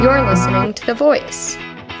You're listening to The Voice.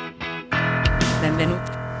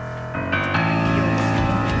 Benvenuti.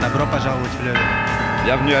 Добро пожаловать в Leuven.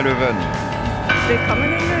 Bienvenue à Leuven.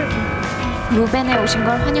 Willkommen in Leuven. 루벤에 오신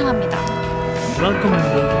걸 환영합니다. Welcome in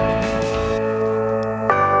Leuven.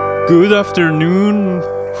 Good afternoon,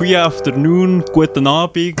 goeie afternoon, guten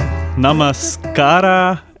Abend,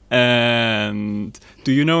 namaskara, and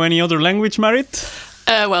do you know any other language, Marit?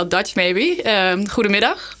 Well, Dutch maybe.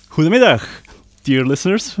 Goedemiddag. Goedemiddag, dear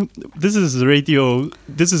listeners. This is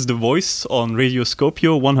The Voice on Radio Skopje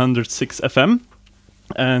 106 FM,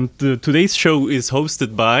 and today's show is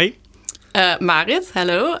hosted by Marit.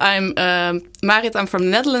 Hello, I'm Marit. I'm from the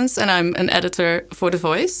Netherlands, and I'm an editor for The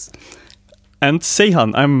Voice. And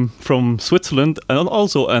Seyhan. I'm from Switzerland and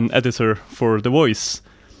also an editor for The Voice.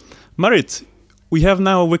 Marit, we have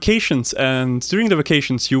now vacations, and during the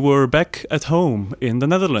vacations you were back at home in the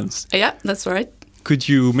Netherlands. Yeah, that's right. Could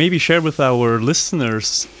you maybe share with our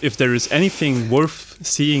listeners if there is anything worth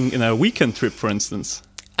seeing in a weekend trip, for instance?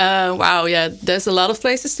 Wow, yeah, there's a lot of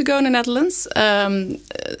places to go in the Netherlands.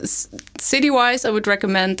 City-wise, I would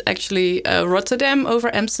recommend actually Rotterdam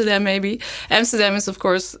over Amsterdam, maybe. Amsterdam is, of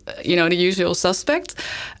course, the usual suspect,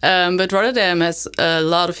 but Rotterdam has a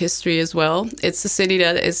lot of history as well. It's a city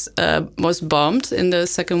that was bombed in the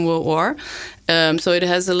Second World War. So it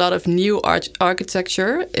has a lot of new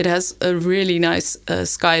architecture. It has a really nice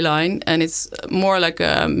skyline, and it's more like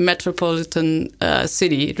a metropolitan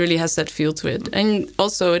city. It really has that feel to it. And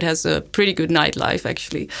also it has a pretty good nightlife,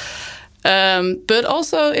 actually. But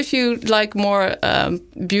also if you like more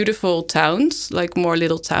beautiful towns, like more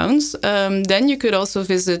little towns, then you could also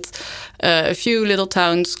visit a few little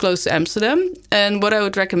towns close to Amsterdam. And what I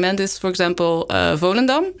would recommend is, for example,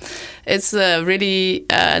 Volendam. It's a really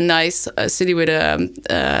nice city with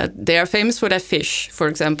they are famous for their fish, for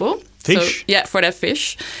example. Fish? So, yeah, for their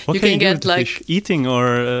fish. What you can can you do get with the like fish? Eating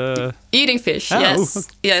or eating fish. Oh, Yes, okay.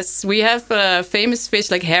 yes. We have famous fish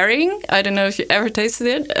like herring. I don't know if you ever tasted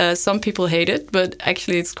it. Some people hate it, but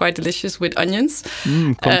actually it's quite delicious with onions.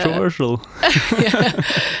 Controversial. Yeah.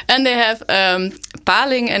 And they have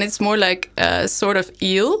paling, and it's more like a sort of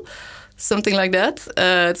eel. Something like that.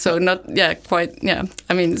 So not, quite,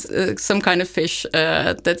 I mean, some kind of fish.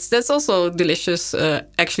 That's also delicious,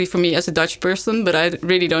 actually, for me as a Dutch person. But I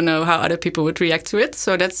really don't know how other people would react to it.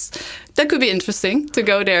 So that could be interesting to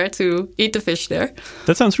go there to eat the fish there.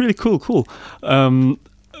 That sounds really cool.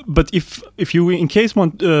 But if you in case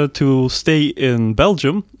want to stay in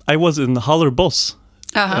Belgium, I was in Hallerbos.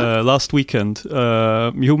 Last weekend.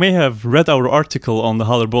 You may have read our article on the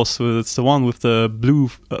Hallerbos. It's the one with the blue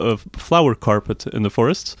flower carpet in the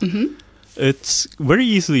forest. Mm-hmm. It's very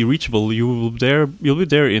easily reachable. You'll be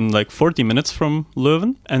there in like 40 minutes from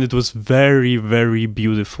Leuven, and it was very, very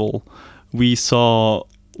beautiful. We saw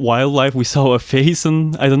wildlife. We saw a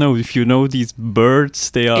faison. I don't know if you know these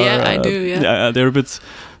birds. They are. Yeah, I do. Yeah. They're a bit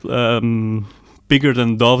bigger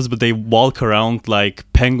than doves, but they walk around like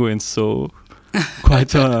penguins. So.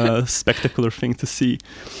 Quite a spectacular thing to see.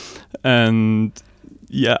 And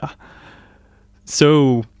yeah,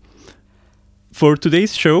 so for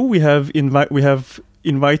today's show we have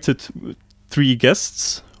invited three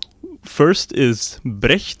guests. First is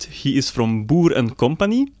Brecht. He is from Boer and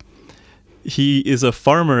Company. He is a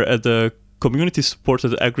farmer at the community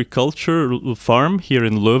supported agriculture farm here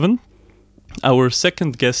in Leuven. Our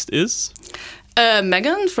second guest is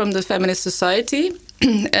Megan from the Feminist Society.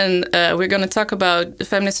 And we're going to talk about the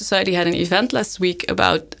Feminist Society had an event last week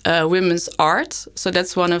about women's art. So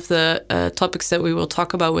that's one of the topics that we will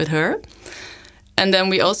talk about with her. And then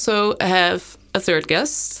we also have a third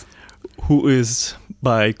guest. Who is,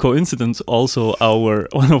 by coincidence, also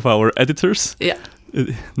one of our editors. Yeah.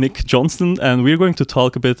 Nick Johnston. And we're going to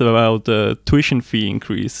talk a bit about the tuition fee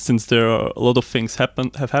increase, since there are a lot of things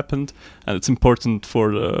have happened. And it's important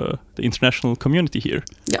for the international community here.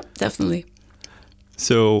 Yeah, definitely.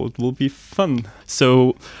 So it will be fun.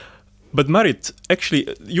 So, but Marit, actually,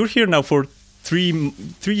 you're here now for 3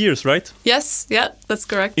 years, right? Yes, yeah, that's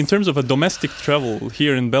correct. In terms of a domestic travel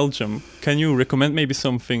here in Belgium, can you recommend maybe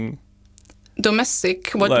something? Domestic?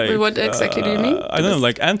 What exactly do you mean? I don't know,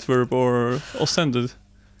 like Antwerp or Ostende.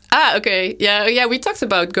 Okay. Yeah. We talked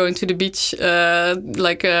about going to the beach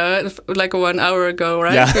like 1 hour ago,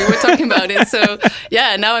 right? Yeah. We were talking about it. So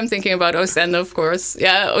yeah, now I'm thinking about Ostende, of course.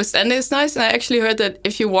 Yeah, Ostende is nice, and I actually heard that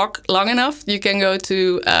if you walk long enough, you can go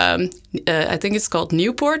to I think it's called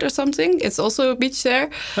Newport or something. It's also a beach there,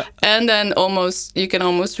 and then you can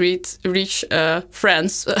almost reach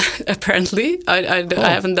France. Apparently, I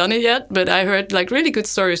haven't done it yet, but I heard like really good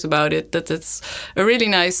stories about it. That it's a really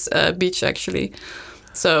nice beach actually.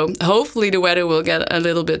 So hopefully the weather will get a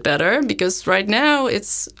little bit better, because right now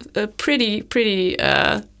it's pretty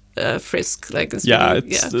frisk. Like it's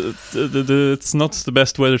it's not the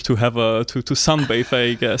best weather to have to sunbathe,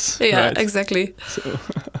 I guess. Yeah, right? exactly. So,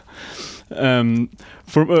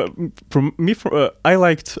 I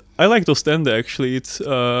liked Ostende actually. It's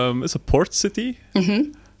a port city.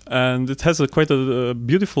 Mm-hmm. And it has quite a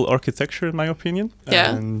beautiful architecture, in my opinion.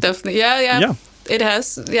 Yeah, definitely. Yeah. It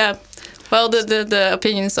has. Yeah. Well, the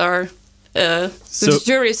opinions are. The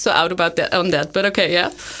jury is still out about that on that. But okay,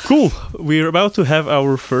 yeah. Cool. We're about to have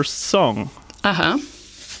our first song. Uh-huh.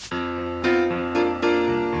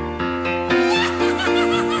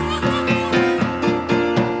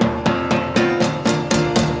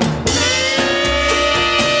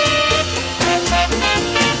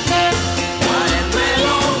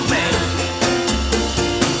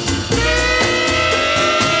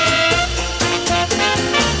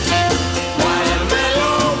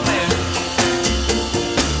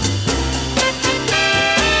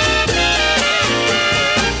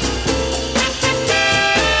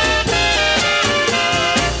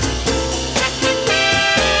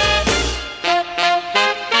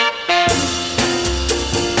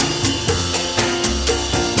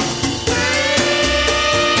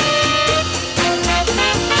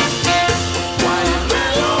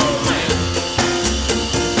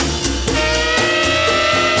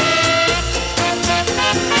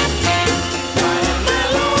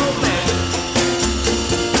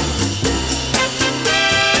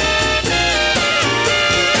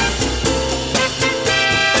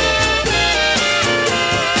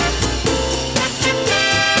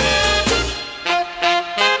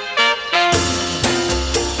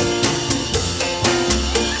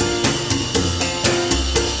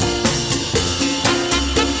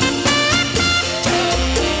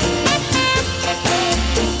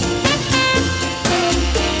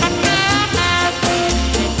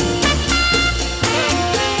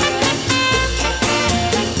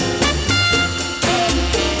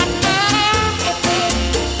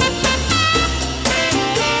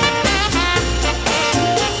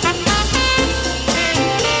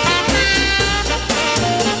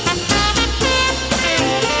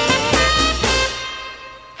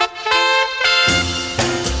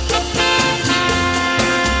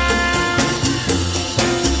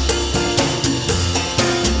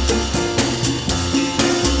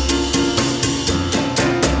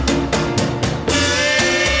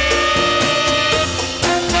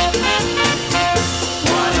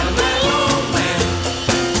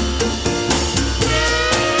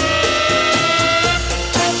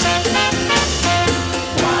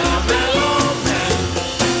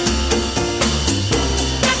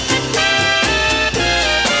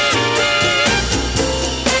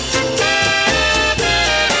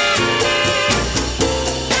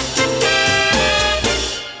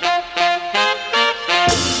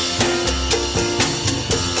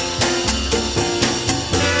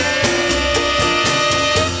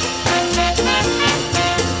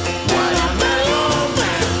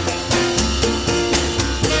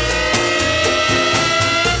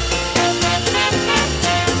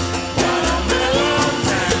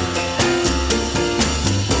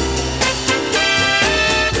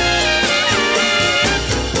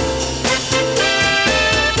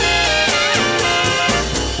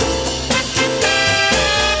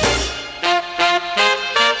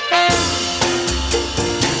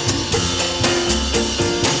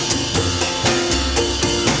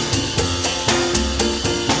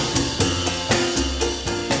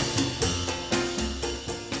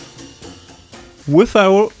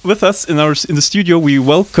 With us in the studio, we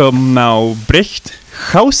welcome now Brecht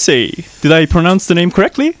Gausey. Did I pronounce the name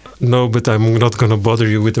correctly? No, but I'm not going to bother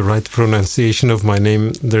you with the right pronunciation of my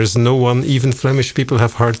name. There's no one, even Flemish people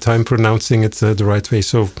have hard time pronouncing it the right way,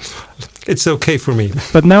 so it's okay for me.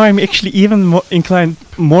 But now I'm actually even more inclined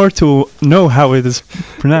to know how it is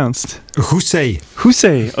pronounced. Gausey.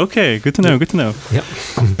 Gausey. Okay, good to know. Good to know. Yeah.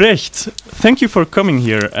 Brecht, thank you for coming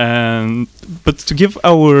here. But to give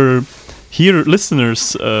our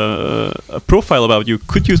listeners a profile about you,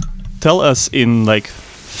 could you tell us in like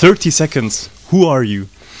 30 seconds who are you?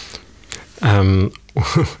 No,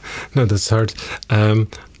 that's hard. I'm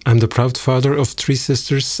the proud father of 3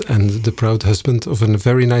 sisters and the proud husband of a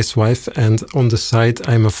very nice wife. And on the side,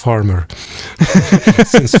 I'm a farmer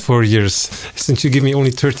since 4 years. Since you give me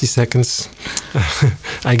only 30 seconds,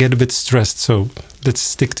 I get a bit stressed. So let's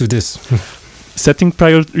stick to this. Setting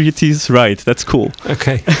priorities right. That's cool.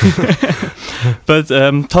 Okay. But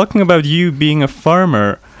talking about you being a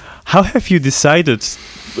farmer, how have you decided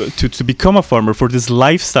to become a farmer for this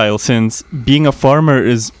lifestyle, since being a farmer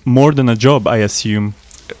is more than a job, I assume?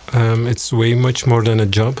 it's way much more than a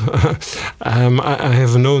job. I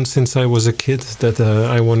have known since I was a kid that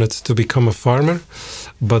I wanted to become a farmer,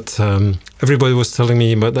 but everybody was telling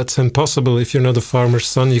me, but that's impossible. If you're not a farmer's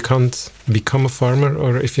son, you can't become a farmer,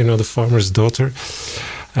 or if you're not a farmer's daughter.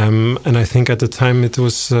 And I think at the time it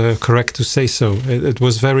was correct to say so. It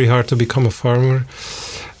was very hard to become a farmer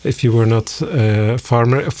if you were not a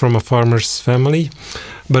farmer from a farmer's family.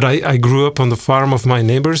 But I grew up on the farm of my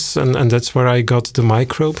neighbors, and that's where I got the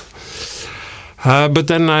microbe. But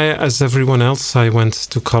then as everyone else, I went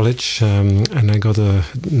to college and I got a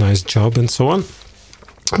nice job and so on.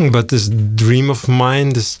 But this dream of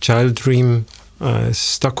mine, this child dream,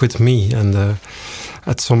 stuck with me. And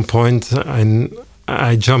at some point,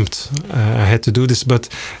 I jumped. I had to do this, but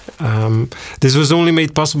this was only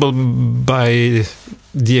made possible by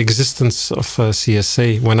the existence of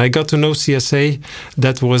CSA. When I got to know CSA,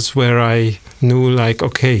 that was where I knew, like,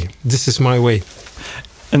 okay, this is my way.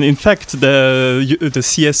 And in fact, the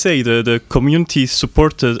CSA, the community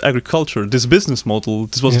supported agriculture, this business model,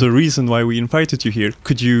 this was the reason why we invited you here.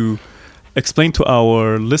 Could you explain to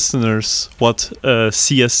our listeners what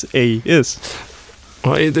CSA is?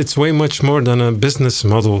 Well, it's way much more than a business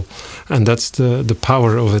model, and that's the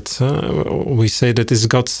power of it. We say that it's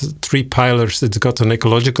got three pillars. It's got an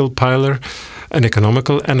ecological pillar, an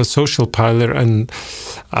economical, and a social pillar. And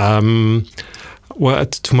well,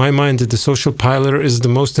 to my mind, the social pillar is the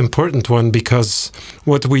most important one, because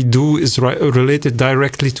what we do is related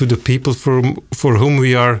directly to the people for whom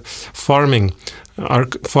we are farming. Our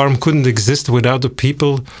farm couldn't exist without the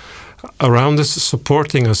people around us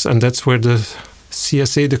supporting us, and that's where the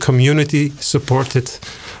CSA, the community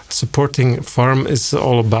supporting farm, is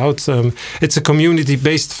all about. It's a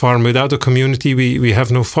community-based farm. Without a community, we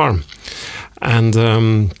have no farm. And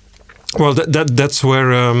well, that's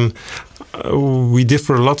where we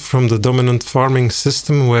differ a lot from the dominant farming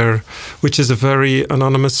system, which is a very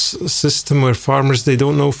anonymous system where farmers, they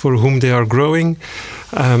don't know for whom they are growing.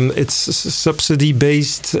 It's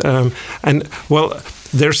subsidy-based, and well,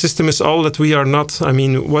 their system is all that we are not. I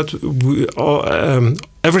mean,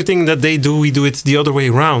 everything that they do, we do it the other way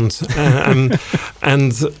around.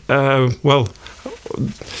 Well,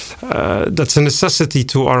 that's a necessity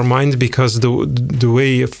to our mind, because the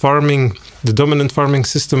way the dominant farming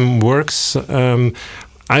system works,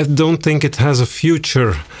 I don't think it has a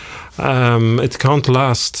future. It can't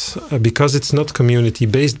last because it's not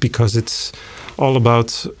community-based, because it's all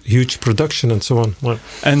about huge production and so on. Well,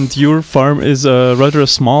 and your farm is rather a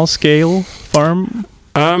small-scale farm?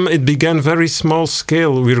 It began very small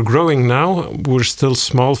scale. We're growing now. We're still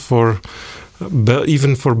small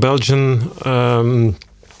even for Belgian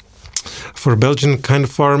kind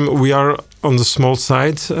of farm. We are on the small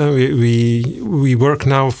side. We work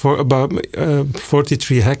now for about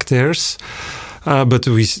 43 hectares, but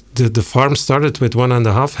the farm started with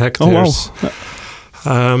 1.5 hectares. Oh, wow.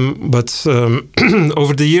 But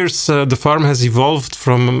over the years, the farm has evolved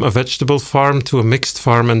from a vegetable farm to a mixed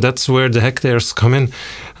farm, and that's where the hectares come in.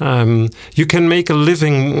 You can make a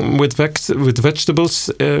living with vegetables.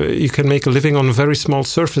 You can make a living on very small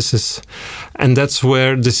surfaces, and that's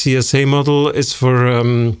where the CSA model is for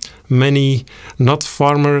many not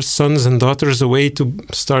farmer sons and daughters a way to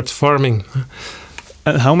start farming.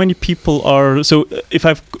 How many people are... So if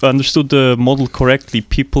I've understood the model correctly,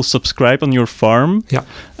 people subscribe on your farm,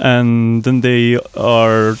 and then they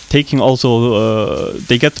are taking also...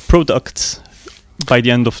 they get products by the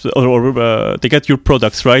end of the... Or they get your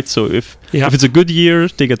products, right? So if it's a good year,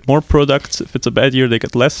 they get more products. If it's a bad year, they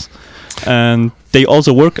get less. And they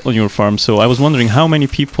also work on your farm. So I was wondering how many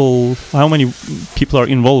people are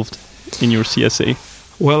involved in your CSA?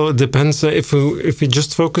 Well, it depends. If we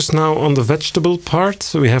just focus now on the vegetable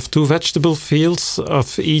part, we have 2 vegetable fields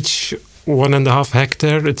of each 1.5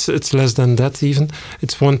 hectare. It's less than that even.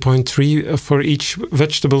 It's 1.3 for each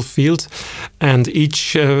vegetable field, and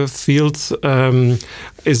each field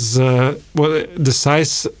is the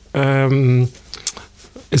size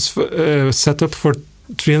is set up for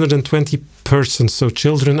 320 persons, so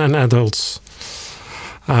children and adults.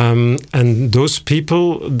 And those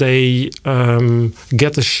people, they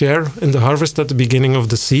get a share in the harvest at the beginning of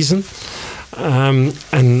the season.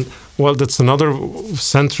 And well, that's another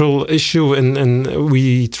central issue, and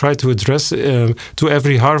we try to address to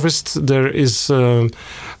every harvest there is a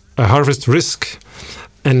harvest risk.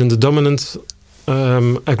 And in the dominant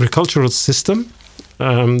agricultural system,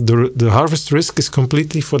 the harvest risk is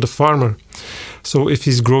completely for the farmer. So if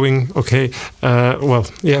he's growing,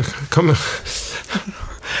 come.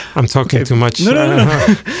 I'm talking too much. No.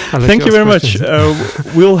 Thank you very much.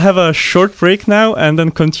 We'll have a short break now and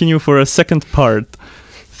then continue for a second part.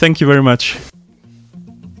 Thank you very much.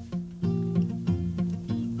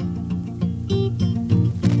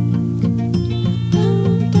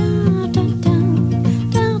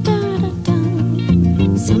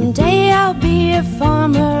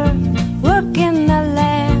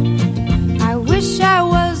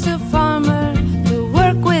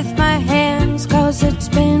 'cause it's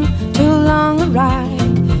been too long a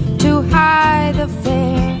ride, too high the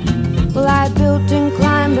fare. Well, I built and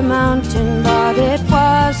climbed a mountain, but it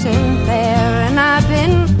wasn't there. And I've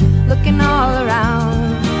been looking all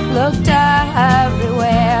around, looked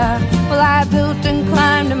everywhere. Well, I built and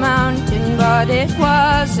climbed a mountain, but it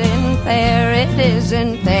wasn't there. It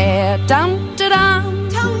isn't there. Dum-da-dum,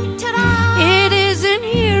 dum-da-dum. It isn't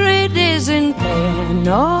here, it isn't there,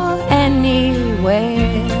 nor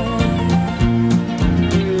anywhere.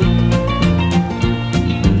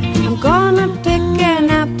 I'm gonna pick an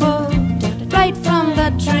apple right from the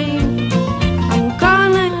tree. I'm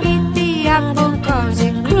gonna eat the apple 'cause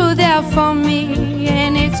it grew there for me.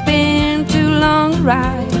 And it's been too long a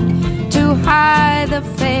ride, too high the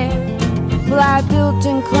fare. Well, I built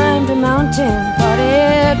and climbed a mountain, but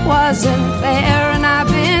it wasn't there. And I've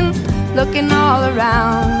been looking all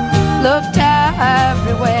around, looked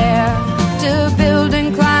everywhere, to build and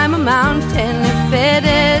climb a mountain. If it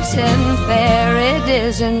isn't there, it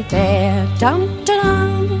isn't there. Dum-da-dum.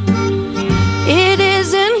 It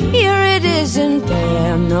isn't here, it isn't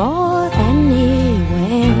there, nor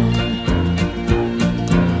anywhere.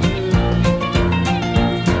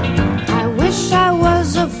 I wish I was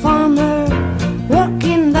a farmer,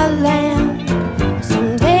 working the land.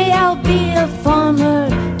 Someday I'll be a farmer,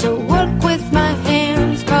 to work with my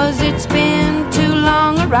hands. 'Cause it's been too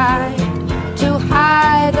long a ride, too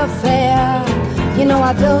high the fare. You know,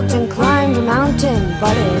 I built and climbed a mountain,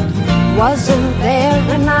 but it wasn't there.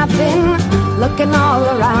 And I've been looking all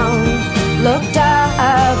around, looked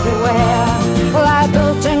everywhere. Well, I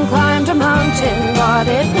built and climbed a mountain, but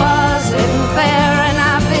it wasn't there. And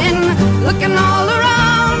I've been looking all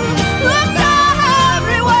around, looked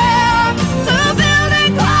everywhere, to build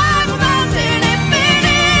and climb a mountain. If it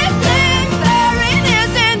isn't there, it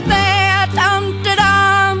isn't there.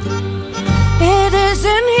 Dum-da-dum. It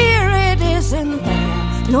isn't here, it isn't there,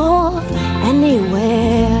 nor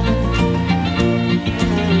anywhere.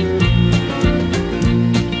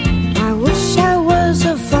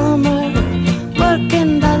 A farmer,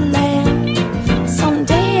 working the land.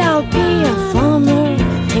 Someday I'll be a farmer,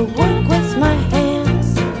 to work with my hands.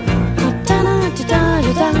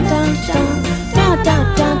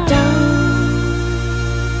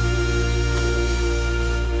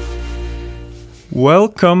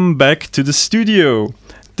 Welcome back to the studio.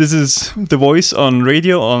 This is The Voice on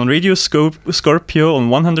Radio Scorpio on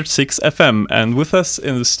 106 FM. And with us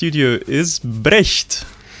in the studio is Brecht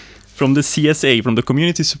from the CSA, from the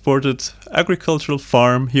Community Supported Agricultural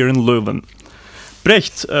Farm here in Leuven.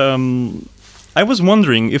 Brecht, I was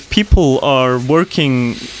wondering if people are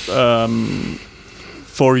working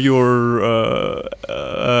for your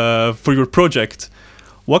project,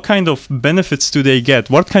 what kind of benefits do they get?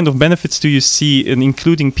 What kind of benefits do you see in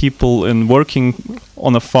including people in working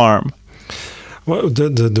on a farm? Well,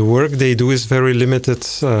 the work they do is very limited.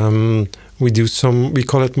 We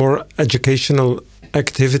call it more educational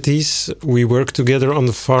activities. We work together on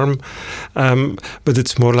the farm, but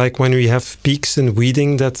it's more like when we have peaks in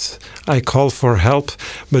weeding that I call for help,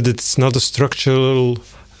 but it's not a structural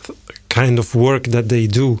kind of work that they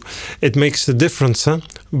do. It makes a difference,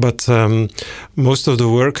 but most of the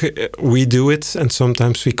work we do it, and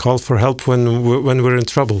sometimes we call for help when we're in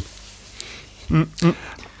trouble. Mm-mm.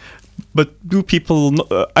 But do people?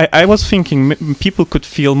 I was thinking people could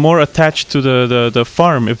feel more attached to the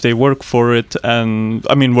farm if they work for it, and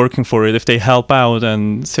I mean working for it, if they help out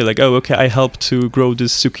and say like, oh, okay, I helped to grow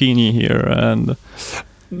this zucchini here. And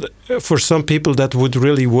for some people that would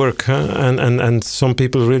really work, and some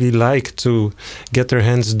people really like to get their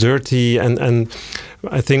hands dirty, and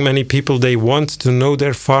I think many people, they want to know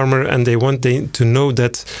their farmer, and they want to know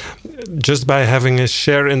that just by having a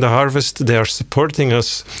share in the harvest, they are supporting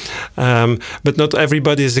us. But not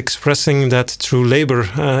everybody is expressing that through labor.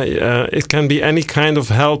 It can be any kind of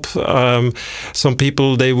help. Some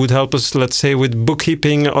people, they would help us, let's say, with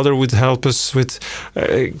bookkeeping. Other would help us with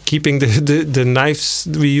keeping the knives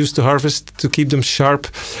we use to harvest, to keep them sharp,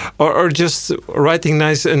 or just writing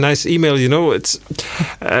a nice email. You know, it's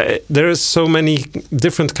there is so many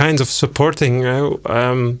different kinds of supporting.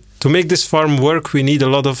 To make this farm work, we need a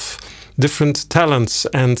lot of different talents,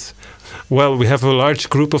 and well, we have a large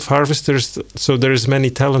group of harvesters, so there is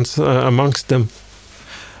many talents amongst them.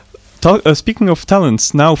 Speaking of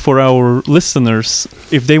talents, now for our listeners,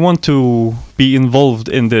 if they want to be involved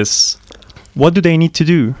in this, what do they need to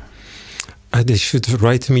do? They should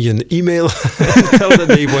write me an email and tell that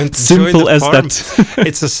they want to join the farm. That.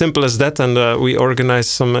 It's as simple as that, and we organize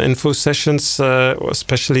some info sessions,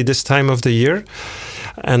 especially this time of the year.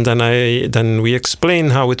 and then we explain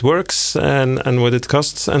how it works and what it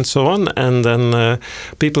costs and so on, and then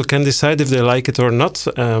people can decide if they like it or not.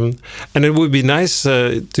 And it would be nice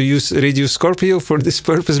to use Radio Scorpio for this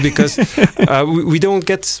purpose, because we don't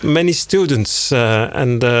get many students,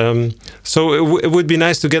 and so it would be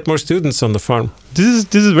nice to get more students on the farm. This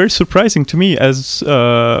is very surprising to me, as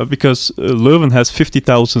because Leuven has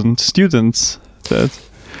 50,000 students.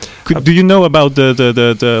 Do you know about the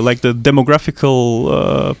like the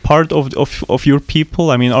demographical part of your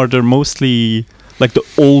people? I mean, are there mostly like the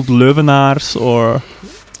old Leuvenaars, or?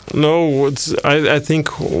 No, I think,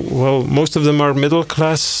 well, most of them are middle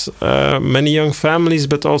class, many young families,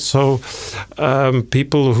 but also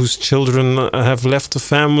people whose children have left the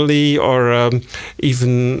family, or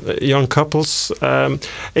even young couples.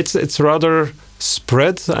 It's rather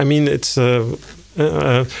spread. I mean, it's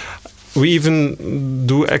we even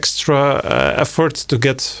do extra effort to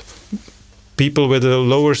get people with a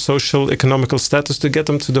lower social economical status, to get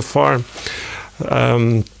them to the farm.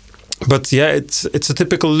 But yeah, it's a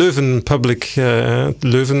typical Leuven public.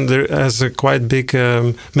 Leuven there has a quite big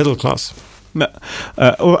middle class.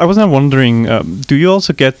 I was now wondering, do you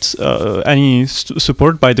also get any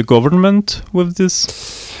support by the government with this?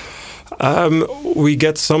 We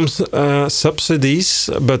get some subsidies,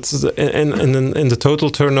 but in the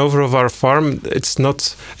total turnover of our farm, it's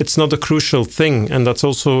not a crucial thing, and that's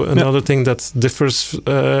also another thing that differs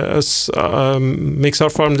makes our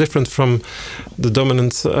farm different from the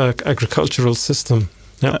dominant agricultural system.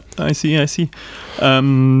 Yeah, I see.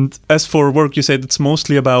 As for work, you said it's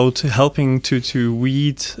mostly about helping to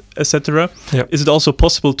weed, etc. Yeah. Is it also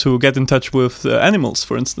possible to get in touch with animals,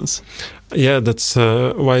 for instance? Yeah, that's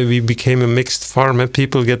why we became a mixed farm. And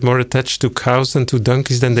people get more attached to cows and to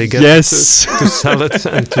donkeys than they get to salad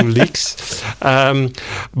and to leeks.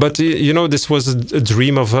 But you know, this was a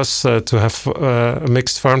dream of us to have a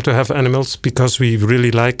mixed farm, to have animals, because we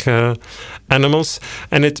really like animals,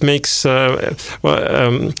 and it makes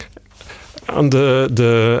on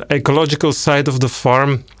the ecological side of the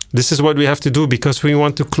farm, this is what we have to do, because we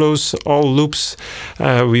want to close all loops.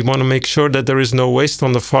 We want to make sure that there is no waste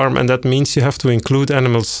on the farm, and that means you have to include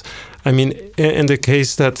animals. I mean, in the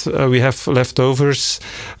case that we have leftovers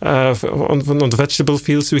on the vegetable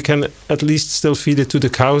fields, we can at least still feed it to the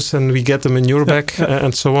cows, and we get the manure back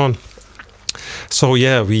and so on. So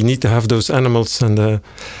yeah, we need to have those animals, and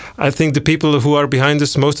I think the people who are behind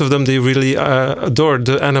us, most of them, they really adore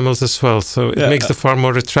the animals as well. So it makes the farm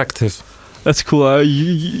more attractive. That's cool.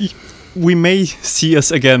 We may see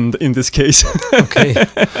us again in this case. Okay,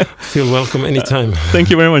 feel welcome anytime. Thank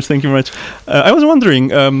you very much. I was wondering,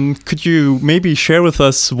 could you maybe share with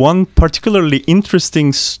us one particularly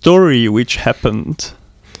interesting story which happened?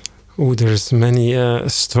 Oh, there's many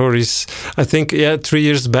stories. I think, 3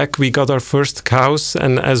 years back we got our first cows,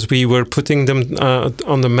 and as we were putting them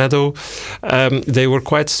on the meadow, they were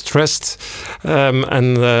quite stressed,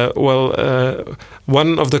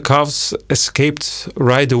 one of the calves escaped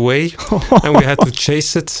right away, and we had to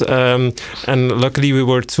chase it. And luckily we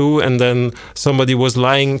were two, and then somebody was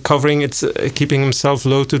covering it, keeping himself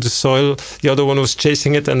low to the soil. The other one was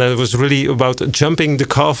chasing it, and it was really about jumping the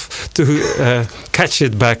calf to catch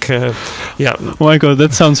it back. Oh my God,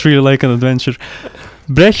 that sounds really like an adventure.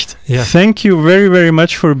 Brecht, thank you very, very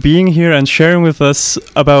much for being here and sharing with us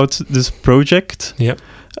about this project. Yeah.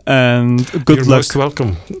 And good luck. You're most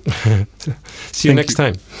welcome. See you next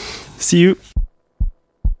time. See you.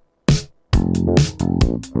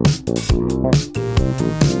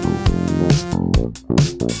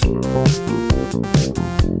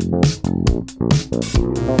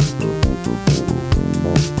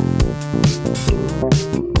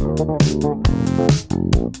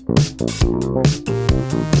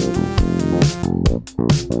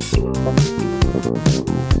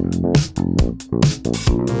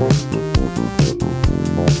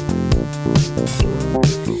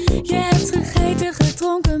 Je hebt gegeten,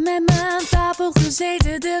 gedronken, met me aan tafel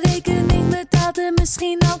gezeten. De rekening betaald en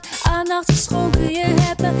misschien ook aandacht geschonken. Je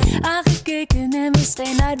hebt me aangekeken en wist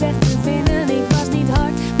geen uitweg te vinden. Ik was niet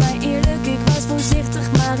hard, maar eerlijk, ik was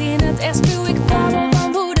voorzichtig. Maar in het echt spuw ik vallen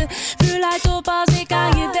van woede. Vuur leidt op als ik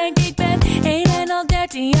aan je denk. Ik ben 1 en al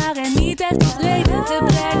 13 jaar en niet echt tot reden te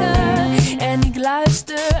brengen. En ik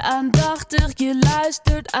luister aandachtig, je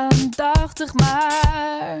luistert aandachtig,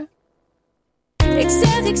 maar... Ik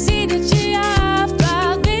zeg, ik zie dat je je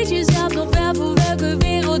afvraagt. Weet je zelf nog wel voor welke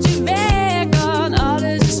wereld je weg kan?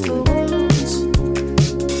 Alles is voor ons.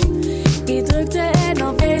 Die drukte en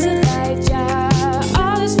afwezigheid, ja.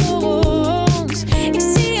 Alles voor ons. Ik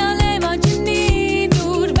zie alleen wat je niet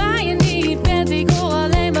doet, waar je niet bent. Ik hoor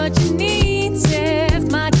alleen wat je niet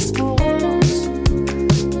zegt, maar het is voor ons.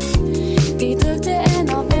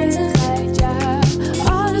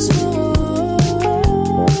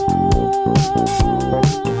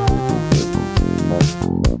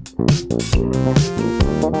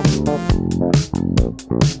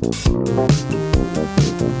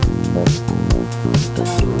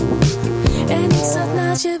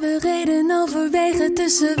 renden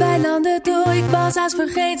tussen weilanden door. Ik was haast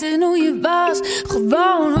vergeten hoe je was,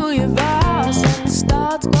 gewoon hoe je was. En de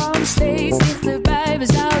stad kwam steeds dichterbij. We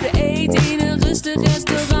zouden eten in een rustig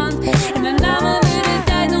restaurant. En we namen de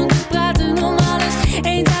tijd om te praten, om alles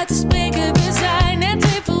eens uit te spreken. We zijn net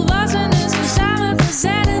twee volwassenen, zo samen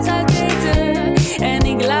gezellig uit eten. En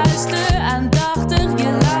ik luister aandachtig,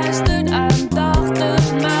 je luistert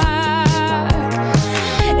aandachtig, maar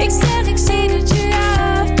ik zeg, ik zie dat je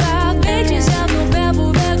afgaat. Weet je zelf nog wel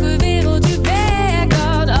voor welke wereld je werkt?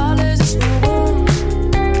 Want alles is voor ons.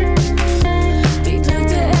 Die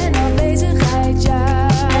drukte en afwezigheid, ja,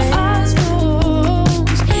 alles voor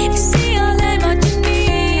ons. Ik zie alleen wat je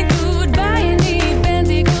niet doet, waar je niet bent.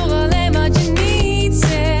 Ik hoor alleen wat je niet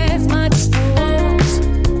zegt, maar het is voor ons.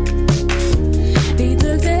 Die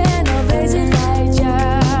drukte en afwezigheid,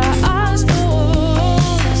 ja, alles voor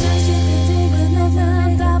ons.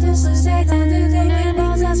 Aan tafel gezeten, de dingen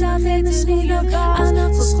was als altijd misschien ook aan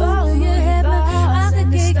het verscholen. Je hebt me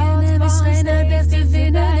aangekeken en wist geen uitweg te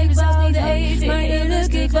vinden. Ik was niet eten, maar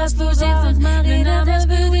eerlijk, ik was voorzichtig. Maar in alles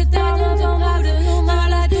wil je tijd om te houden. Maar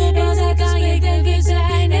laat doen, als ik aan je denk, we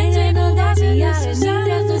zijn en twee volwassen jaren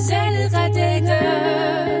samen gezellig uit eten.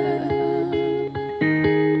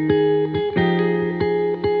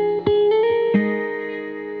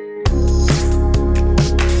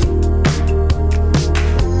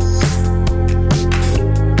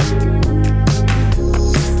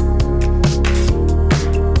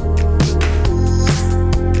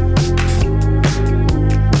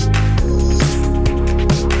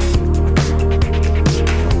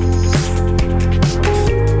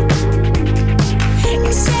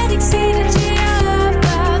 Ik zeg, ik zie dat je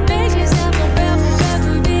afgaat. Weet je zelf nog wel voor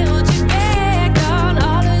welke wereld je werkt? Dan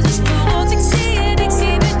alles is voor ons. Ik zie het, ik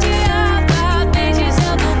zie dat je afgaat. Weet je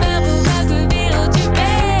zelf nog wel voor welke wereld je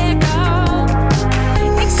werkt? Dan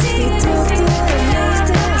ik zie het, drukte,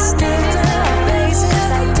 leegte, stilte,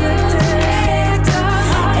 afwezigheid, drukte, leegte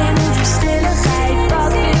en onverschilligheid.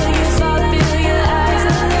 Wat wil je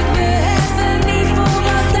eigenlijk? We hebben niet voor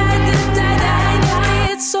altijd de tijd. Eindigt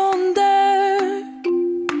dit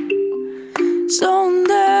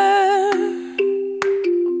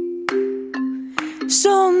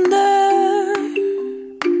zonder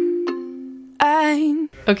eind.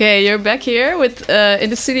 Okay, you're back here with in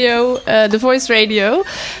the studio, The Voice Radio.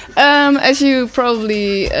 As you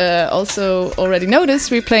probably also already noticed,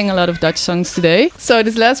 we're playing a lot of Dutch songs today. So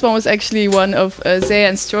this last one was actually one of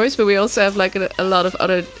Zeyan's choice, but we also have like a lot of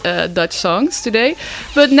other Dutch songs today.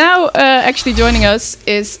 But now, actually joining us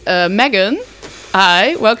is Megan.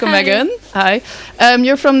 Hi, welcome, Hi. Megan. Hi.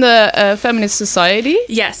 You're from the Feminist Society.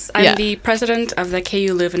 Yes, I'm Yeah. the president of the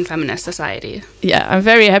KU Leuven Feminist Society. Yeah, I'm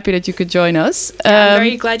very happy that you could join us. I'm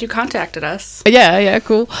very glad you contacted us. Yeah,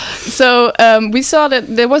 cool. So we saw that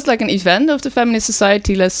there was like an event of the Feminist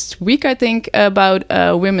Society last week, I think, about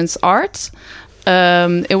women's art.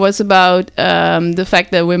 It was about the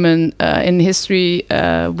fact that women in history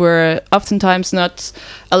were oftentimes not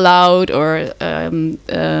allowed, or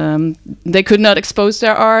they could not expose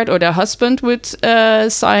their art, or their husband would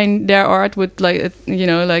sign their art with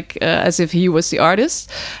as if he was the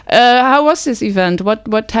artist. How was this event?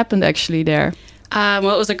 What happened actually there?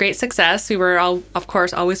 Well, it was a great success. We were all, of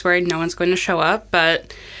course, always worried no one's going to show up,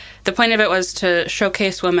 but the point of it was to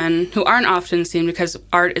showcase women who aren't often seen, because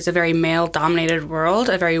art is a very male-dominated world,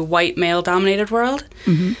 a very white male-dominated world.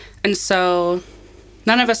 Mm-hmm. And so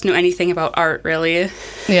none of us knew anything about art, really.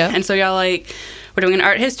 Yeah. And so y'all like, we're doing an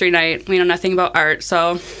art history night. We know nothing about art.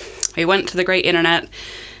 So we went to the great internet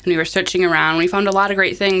and we were searching around. We found a lot of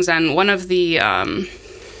great things. And one of the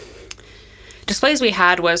displays we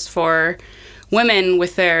had was for women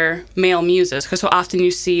with their male muses, because so often you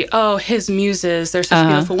see, oh, his muses, they're such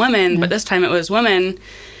beautiful women, but this time it was women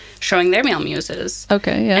showing their male muses.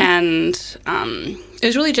 Okay, yeah. And it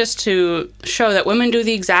was really just to show that women do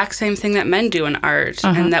the exact same thing that men do in art,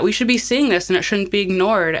 and that we should be seeing this and it shouldn't be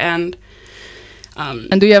ignored. And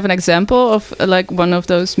do you have an example of like one of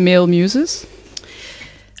those male muses?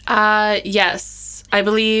 yes, I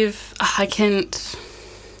believe, I can't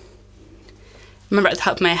remember at the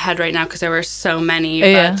top of my head right now because there were so many.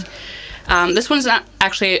 But this one's not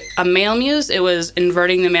actually a male muse. It was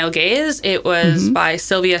Inverting the Male Gaze. It was by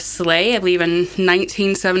Sylvia Slay, I believe in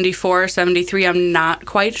 1974, 73. I'm not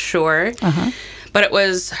quite sure. But it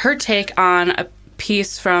was her take on a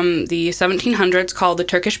piece from the 1700s called The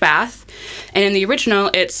Turkish Bath. And in the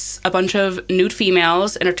original, it's a bunch of nude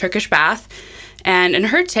females in a Turkish bath. And in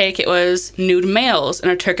her take, it was nude males in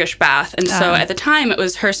a Turkish bath. And so at the time, it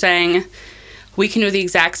was her saying, we can do the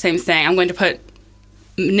exact same thing. I'm going to put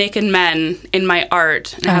naked men in my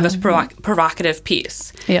art and have this provocative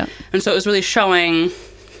piece. Yeah. And so it was really showing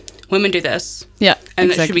women do this. Yeah, and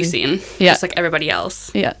exactly. it should be seen, just like everybody else.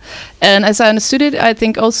 Yeah. And as I understood it, I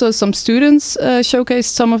think also some students showcased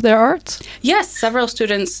some of their art. Yes, several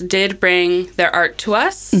students did bring their art to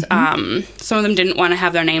us. Mm-hmm. Some of them didn't want to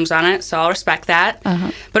have their names on it, so I'll respect that.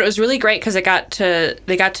 But it was really great because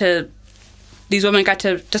these women got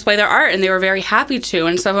to display their art, and they were very happy to.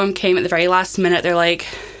 And some of them came at the very last minute. They're like,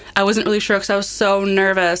 I wasn't really sure because I was so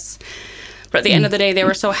nervous. But at the end of the day, they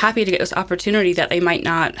were so happy to get this opportunity that they might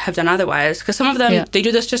not have done otherwise. Because some of them, they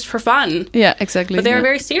do this just for fun. Yeah, exactly. But they were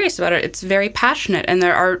very serious about it. It's very passionate, and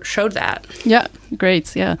their art showed that. Yeah,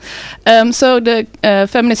 great, yeah. So the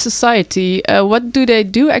Feminist Society, what do they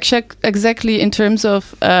do exactly in terms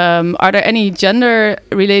of, are there any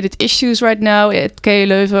gender-related issues right now at KU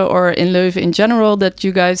Leuven or in Leuven in general that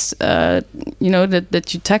you guys, that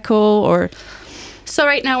you tackle, or... So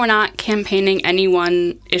right now we're not campaigning any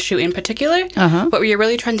one issue in particular. What we are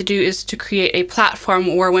really trying to do is to create a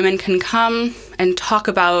platform where women can come and talk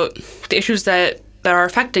about the issues that are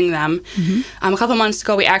affecting them. A couple months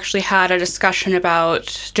ago, we actually had a discussion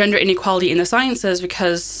about gender inequality in the sciences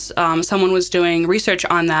because someone was doing research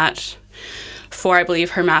on that for, I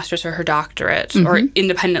believe, her master's or her doctorate, or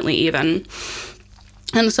independently even.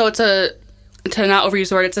 And so to not overuse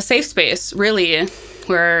the word, it's a safe space, really,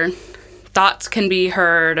 where thoughts can be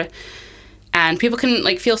heard and people can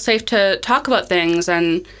feel safe to talk about things.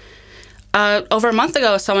 And over a month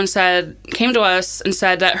ago, someone came to us and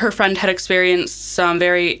said that her friend had experienced some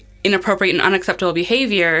very inappropriate and unacceptable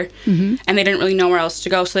behavior, and they didn't really know where else to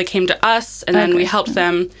go, so they came to us, and then we helped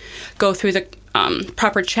them go through the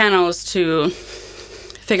proper channels to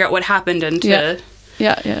figure out what happened and to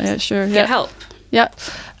get help. Yeah.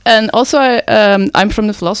 And also, I'm from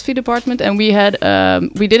the philosophy department, and we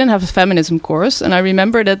didn't have a feminism course. And I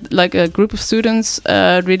remember that a group of students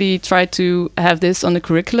really tried to have this on the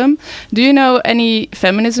curriculum. Do you know any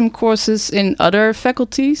feminism courses in other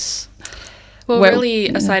faculties? Well, really,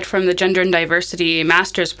 aside from the Gender and Diversity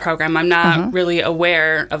Master's program, I'm not really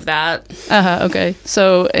aware of that. Okay.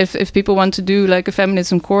 So if people want to do a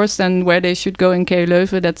feminism course, then where they should go in KU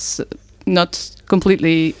Leuven, that's not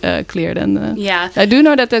completely clear then. I do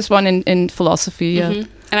know that there's one in philosophy. And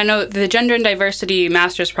I know the Gender and Diversity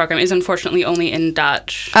Master's program is unfortunately only in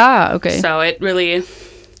Dutch. Okay. So it really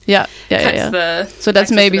so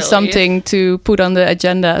that's maybe something to put on the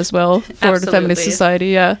agenda as well for the Feminist Society.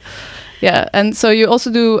 Yeah. And so you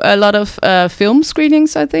also do a lot of film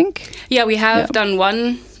screenings, I think? Yeah, we have done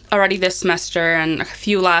one already this semester and a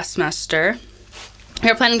few last semester.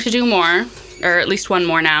 We're planning to do more, or at least one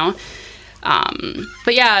more now.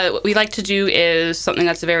 But yeah, what we like to do is something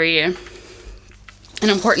that's an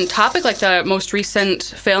important topic. The most recent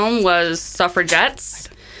film was Suffragettes.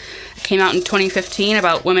 It came out in 2015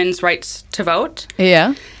 about women's rights to vote.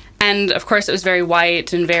 Yeah. And of course it was very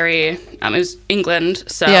white and very, it was England.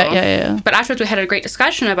 So. Yeah. But afterwards we had a great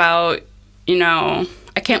discussion about, I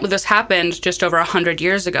can't believe this happened just over 100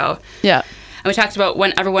 years ago. Yeah. And we talked about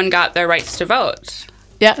when everyone got their rights to vote.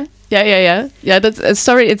 Yeah. That's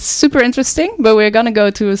sorry, it's super interesting, but we're gonna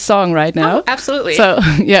go to a song right now. Oh, absolutely. So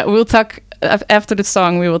we'll talk after the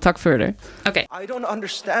song. We will talk further. Okay. I don't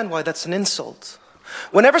understand why that's an insult.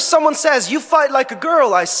 Whenever someone says, "You fight like a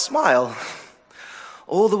girl," I smile.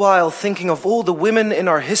 All the while thinking of all the women in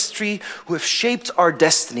our history who have shaped our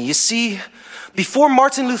destiny. You see, before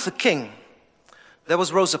Martin Luther King, there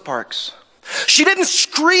was Rosa Parks. She didn't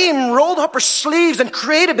scream, rolled up her sleeves, and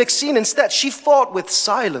create a big scene. Instead, she fought with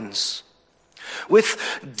silence, with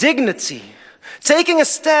dignity, taking a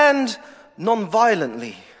stand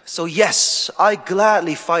non-violently. So yes, I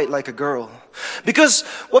gladly fight like a girl. Because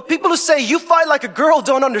what people who say you fight like a girl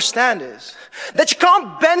don't understand is that you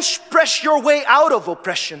can't bench press your way out of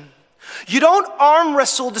oppression. You don't arm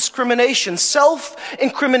wrestle discrimination.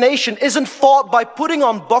 Self-incrimination isn't fought by putting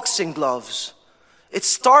on boxing gloves. It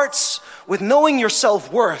starts with knowing your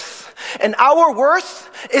self-worth. And our worth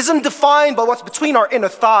isn't defined by what's between our inner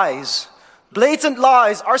thighs. Blatant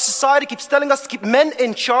lies. Our society keeps telling us to keep men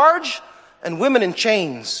in charge and women in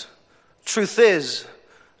chains. Truth is,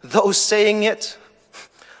 those saying it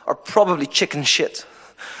are probably chicken shit.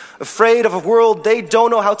 Afraid of a world they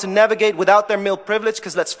don't know how to navigate without their male privilege,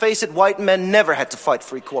 because let's face it, white men never had to fight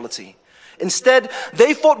for equality. Instead,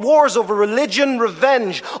 they fought wars over religion,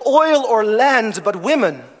 revenge, oil, or land, but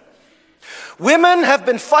women have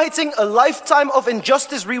been fighting a lifetime of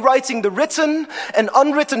injustice, rewriting the written and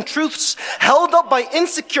unwritten truths held up by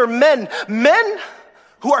insecure men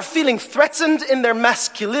who are feeling threatened in their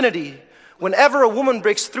masculinity whenever a woman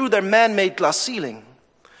breaks through their man-made glass ceiling.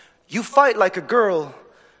 You fight like a girl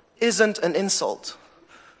isn't an insult,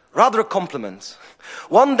 rather a compliment.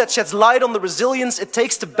 One that sheds light on the resilience it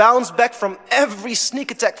takes to bounce back from every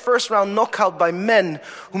sneak attack first round knockout by men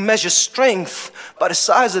who measure strength by the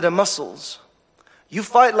size of their muscles. You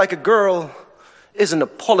fight like a girl is an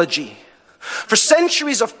apology for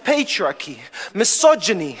centuries of patriarchy,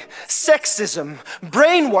 misogyny, sexism,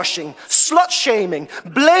 brainwashing, slut-shaming,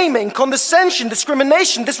 blaming, condescension,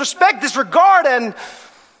 discrimination, disrespect, disregard, and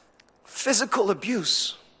physical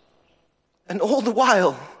abuse. And all the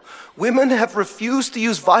while, women have refused to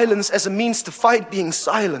use violence as a means to fight being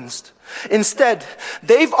silenced. Instead,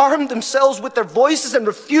 they've armed themselves with their voices and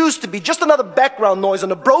refused to be just another background noise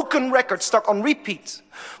on a broken record stuck on repeat,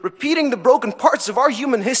 repeating the broken parts of our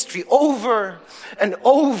human history over and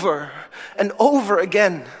over and over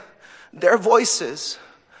again. Their voices,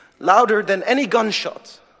 louder than any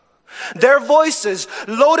gunshot. Their voices,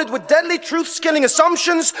 loaded with deadly truth-killing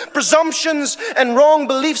assumptions, presumptions, and wrong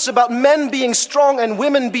beliefs about men being strong and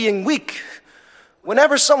women being weak.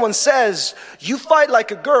 Whenever someone says, "You fight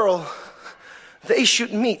like a girl," they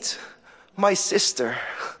should meet my sister.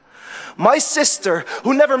 My sister,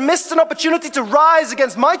 who never missed an opportunity to rise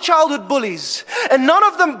against my childhood bullies, and none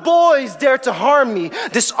of them boys dared to harm me,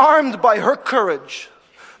 disarmed by her courage.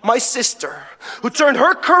 My sister, who turned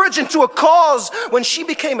her courage into a cause when she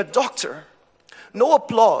became a doctor. No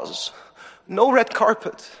applause, no red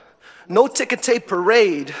carpet, no ticket tape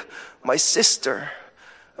parade. My sister,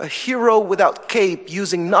 a hero without cape,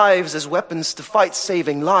 using knives as weapons to fight,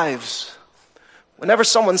 saving lives. Whenever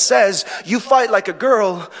someone says, "You fight like a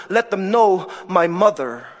girl," let them know my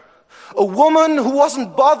mother. A woman who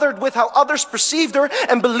wasn't bothered with how others perceived her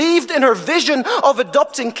and believed in her vision of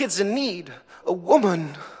adopting kids in need. A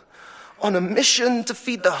woman on a mission to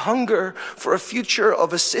feed the hunger for a future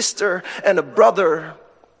of a sister and a brother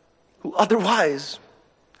who otherwise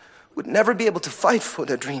would never be able to fight for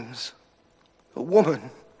their dreams. A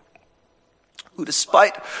woman who,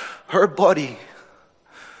 despite her body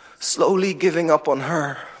slowly giving up on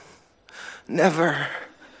her, never,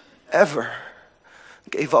 ever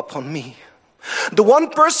gave up on me. The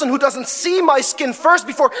one person who doesn't see my skin first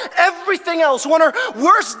before everything else, who on her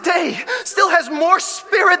worst day still has more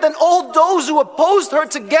spirit than all those who opposed her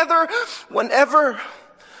together. Whenever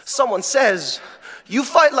someone says, "You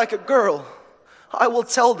fight like a girl," I will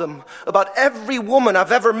tell them about every woman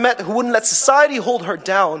I've ever met who wouldn't let society hold her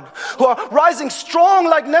down, who are rising strong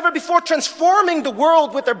like never before, transforming the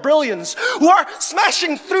world with their brilliance, who are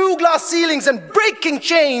smashing through glass ceilings and breaking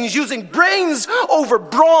chains, using brains over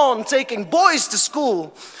brawn, taking boys to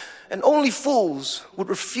school. And only fools would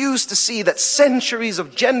refuse to see that centuries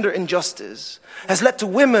of gender injustice has led to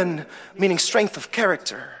women meaning strength of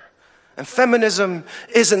character. And feminism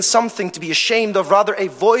isn't something to be ashamed of, rather a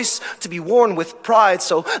voice to be worn with pride.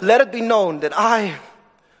 So let it be known that I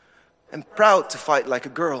am proud to fight like a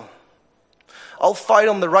girl. I'll fight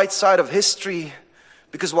on the right side of history,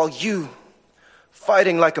 because while you,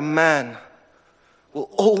 fighting like a man, will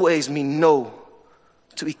always mean no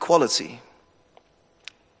to equality,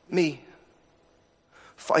 me,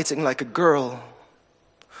 fighting like a girl,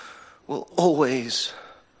 will always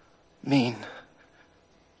mean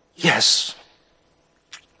yes.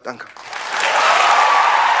 Dank u.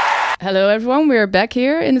 Hello everyone, we're back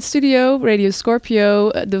here in the studio, Radio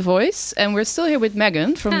Scorpio, The Voice, and we're still here with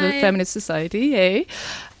Megan from the Feminist Society. Hey.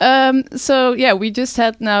 So yeah, we just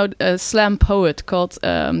had now a slam poet called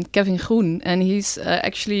Kevin Groen, and he's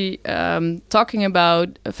actually talking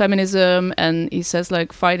about feminism, and he says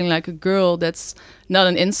like fighting like a girl, that's not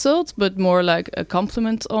an insult, but more like a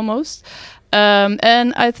compliment almost.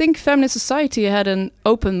 And I think Feminist Society had an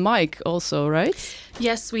open mic also, right?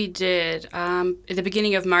 Yes, we did. At the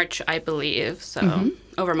beginning of March, I believe, so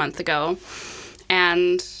over a month ago.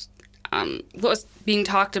 And what was being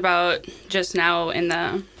talked about just now in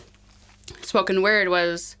the spoken word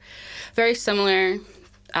was very similar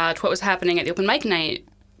to what was happening at the open mic night.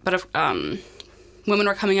 But if, women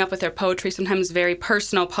were coming up with their poetry, sometimes very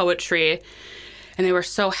personal poetry, and they were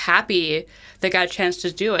so happy they got a chance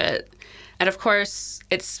to do it. And of course,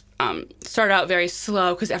 it's started out very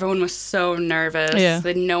slow because everyone was so nervous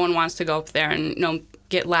that no one wants to go up there and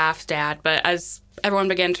get laughed at. But as everyone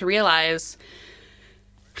began to realize,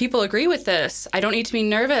 people agree with this. I don't need to be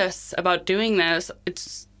nervous about doing this.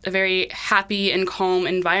 It's a very happy and calm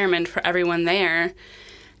environment for everyone there.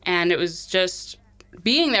 And it was just,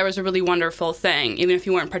 being there was a really wonderful thing, even if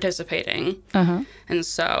you weren't participating. And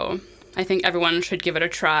so I think everyone should give it a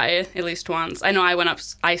try at least once. I know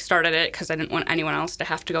I started it because I didn't want anyone else to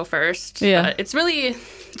have to go first. Yeah. But it's really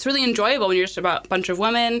enjoyable when you're just about a bunch of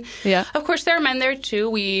women. Yeah. Of course, there are men there too.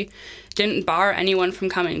 We didn't bar anyone from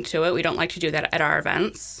coming to it. We don't like to do that at our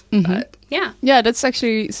events. But yeah. Yeah, that's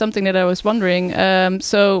actually something that I was wondering.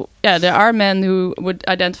 So, yeah, there are men who would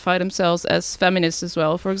identify themselves as feminists as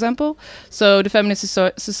well, for example. So the feminist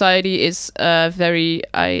society is very,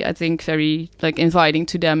 I think, very like inviting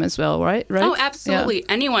to them as well, right? Oh, absolutely. Yeah.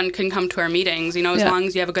 Anyone can come to our meetings, you know, as long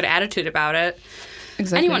as you have a good attitude about it.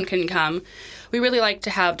 Exactly. Anyone can come. We really like to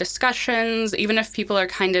have discussions, even if people are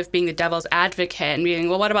kind of being the devil's advocate and being,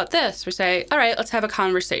 well, what about this? We say, all right, let's have a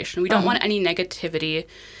conversation. We don't want any negativity.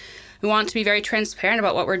 We want to be very transparent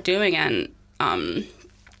about what we're doing and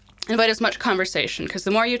invite as much conversation, because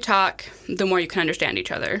the more you talk, the more you can understand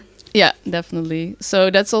each other. Yeah, definitely. So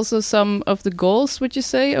that's also some of the goals, would you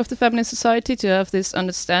say, of the feminist society, to have this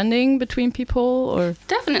understanding between people? Or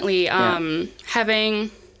definitely.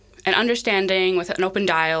 Having an understanding with an open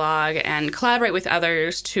dialogue and collaborate with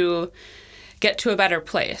others to get to a better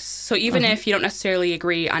place. So even if you don't necessarily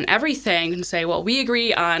agree on everything, you can say, well, we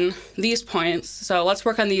agree on these points, so let's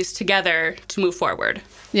work on these together to move forward.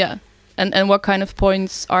 Yeah. And what kind of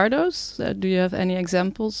points are those? Do you have any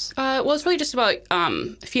examples? Well, it's really just about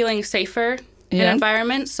feeling safer in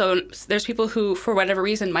environments. So there's people who, for whatever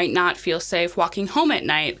reason, might not feel safe walking home at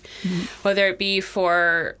night, whether it be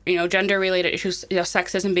for, you know, gender-related issues, you know,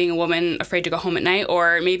 sexism, being a woman afraid to go home at night,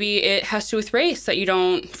 or maybe it has to do with race, that you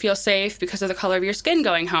don't feel safe because of the color of your skin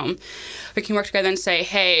going home. We can work together and say,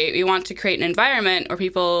 hey, we want to create an environment where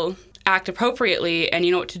people act appropriately and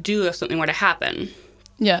you know what to do if something were to happen.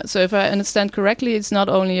 Yeah, so if I understand correctly, it's not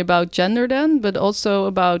only about gender then, but also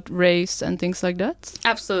about race and things like that?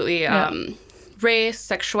 Absolutely. Yeah. Race,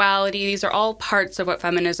 sexuality, these are all parts of what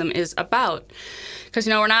feminism is about. Because,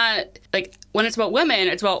 you know, we're not, like, when it's about women,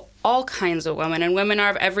 it's about all kinds of women. And women are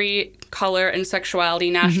of every color and sexuality,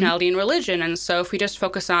 nationality, and religion. And so if we just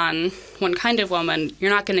focus on one kind of woman, you're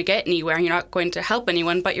not going to get anywhere. You're not going to help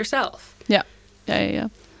anyone but yourself. Yeah.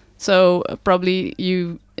 So probably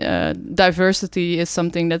diversity is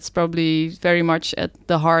something that's probably very much at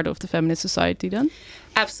the heart of the feminist society then?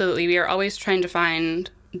 Absolutely. We are always trying to find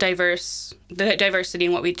diversity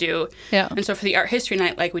in what we do. Yeah. And so for the art history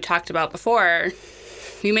night, like we talked about before,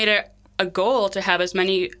 we made it a goal to have as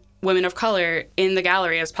many women of color in the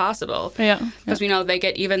gallery as possible. Yeah. Because we know they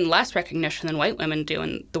get even less recognition than white women do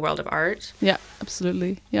in the world of art. Yeah,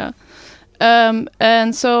 absolutely. Yeah.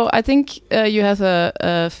 And so I think you have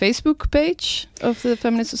a Facebook page of the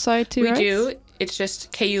Feminist Society, right? We do. It's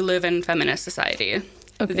just KU Leuven Feminist Society.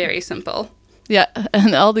 Okay. Very simple. Yeah,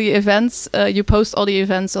 and all the events, you post all the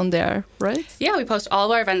events on there, right? Yeah, we post all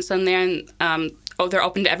of our events on there, and they're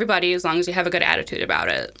open to everybody as long as you have a good attitude about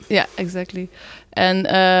it. Yeah, exactly. And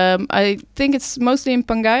I think it's mostly in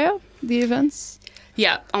Pangaea, the events?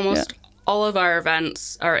 Yeah, almost all of our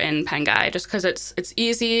events are in Pangaea, just because it's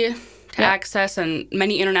easy to access, and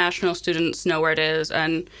many international students know where it is,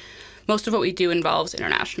 and most of what we do involves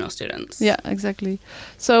international students. Yeah, exactly.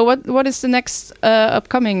 So what is the next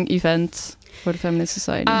upcoming event for the Feminist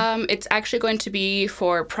Society? It's actually going to be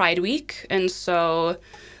for Pride Week, and so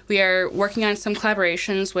we are working on some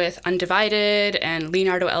collaborations with Undivided and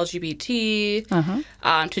Leonardo LGBT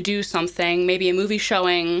to do something, maybe a movie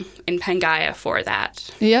showing in Pangaea for that.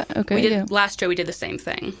 Yeah, okay. Last year we did the same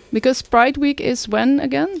thing. Because Pride Week is when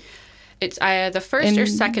again? It's the first or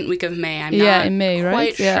second week of May. I'm not in May, right?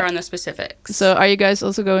 quite sure on the specifics. So are you guys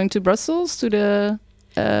also going to Brussels to the...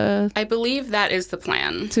 I believe that is the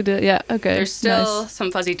plan. Okay. There's still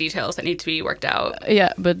some fuzzy details that need to be worked out.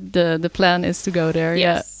 Yeah, but the plan is to go there.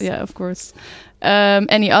 Yes. Yeah, of course.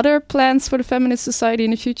 Any other plans for the Feminist Society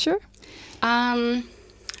in the future?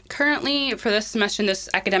 Currently, for this semester, this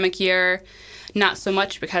academic year, not so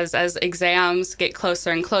much, because as exams get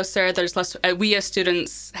closer and closer, there's less we as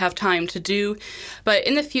students have time to do. But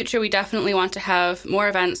in the future, we definitely want to have more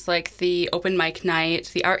events like the open mic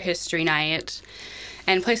night, the art history night,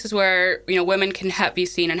 and places where, you know, women can be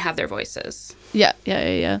seen and have their voices.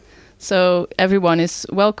 Yeah. So everyone is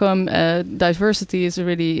welcome. Diversity is a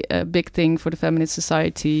really big thing for the Feminist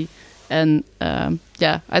Society, and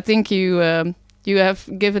I think you have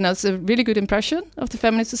given us a really good impression of the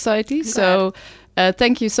Feminist Society. So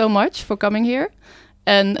thank you so much for coming here.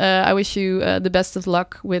 And I wish you the best of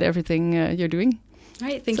luck with everything you're doing. All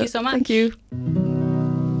right, thank you so much. Thank you.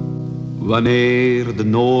 Wanneer de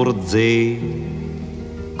Noordzee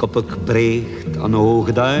koppig breekt aan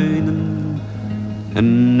hoge duinen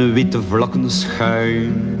en witte vlakken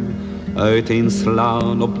schuin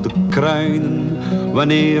uiteenslaan op de kruinen,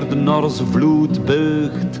 wanneer de Norse vloed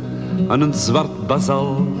beugt aan een zwart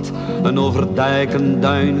basalt en over dijk en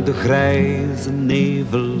duin de grijze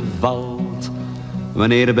nevel valt,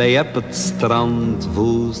 Wanneer bij op het strand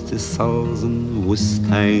woest is als een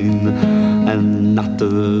woestijn en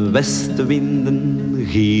natte westenwinden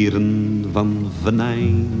gieren van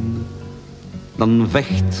venijn, dan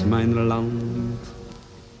vecht mijn land,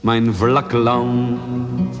 mijn vlakke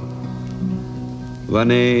land.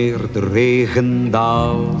 Wanneer de regen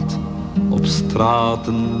daalt op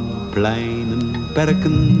straten, pleinen,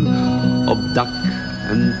 perken, op dak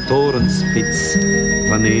en torenspits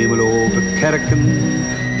van hemelhoge kerken,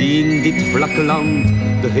 die in dit vlakke land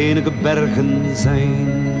de enige bergen zijn.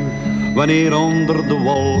 Wanneer onder de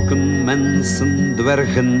wolken mensen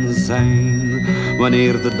dwergen zijn,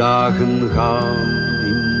 wanneer de dagen gaan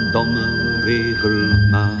in domme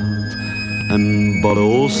regelmaat en barre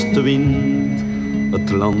oostenwind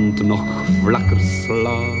het land nog vlakker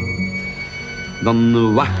slaat,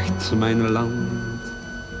 dan wacht mijn land,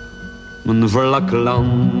 mijn vlakke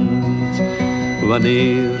land.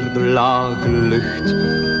 Wanneer de lage lucht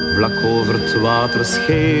vlak over het water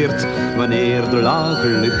scheert, wanneer de lage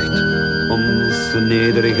lucht onze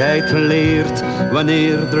nederigheid leert,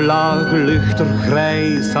 wanneer de lage lucht er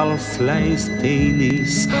grijs als slijsteen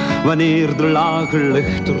is, wanneer de lage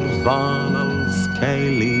lucht er vaal als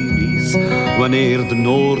keileer is, wanneer de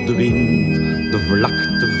noordenwind de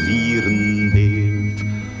vlakte vieren deelt,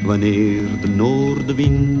 wanneer de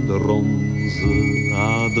noordenwind er onze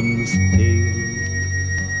adem steelt,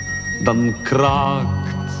 dan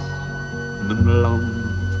kraakt mijn land,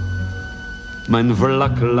 mijn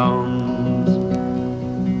vlakke land.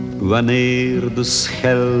 Wanneer de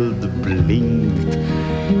Schelde blinkt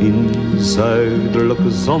in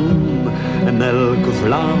zuidelijke zon en elke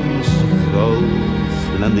Vlaamse vrouw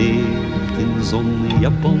flaneert in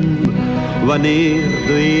zonjapon, wanneer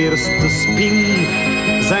de eerste spin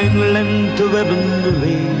zijn lentewebben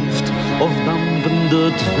beweeft of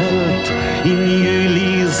dampende het veld in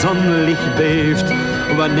juli zonlicht beeft,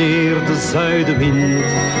 wanneer de zuidenwind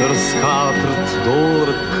er schatert door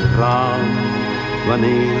het kraan,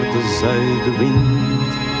 wanneer de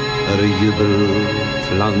zuidenwind er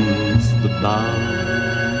jubelt langs de baan,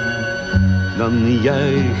 dan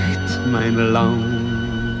juicht mijn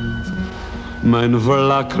land, mijn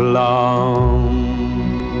vlak land.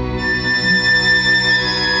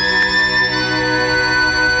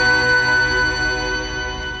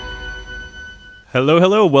 Hello,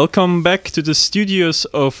 hello, welcome back to the studios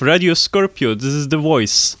of Radio Scorpio. This is The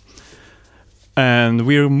Voice. And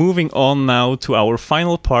we're moving on now to our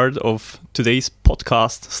final part of today's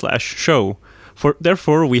podcast/show.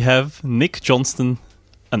 Therefore, we have Nick Johnston,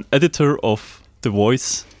 an editor of The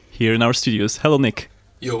Voice, here in our studios. Hello, Nick.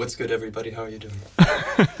 Yo, what's good, everybody? How are you doing?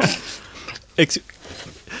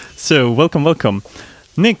 So, welcome.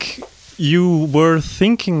 Nick, you were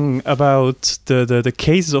thinking about the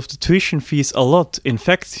cases of the tuition fees a lot. In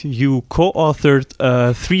fact, you co-authored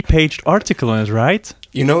a 3-page article on it, right?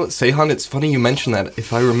 You know, Seyhan, it's funny you mention that.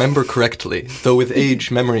 If I remember correctly, though with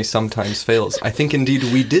age, memory sometimes fails, I think indeed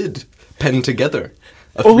we did pen together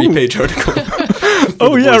a 3-page article.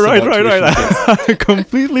 Oh, yeah, right. I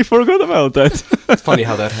completely forgot about that. It's funny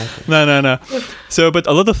how that happened. No. So, but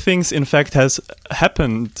a lot of things, in fact, has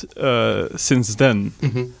happened since then.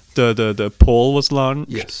 Mm-hmm. The poll was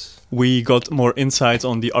launched. Yes. We got more insights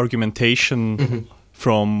on the argumentation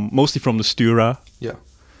mostly from the Stura. Yeah.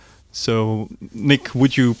 So, Nick,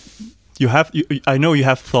 would you have? I know you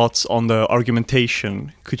have thoughts on the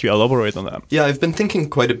argumentation. Could you elaborate on that? Yeah, I've been thinking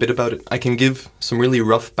quite a bit about it. I can give some really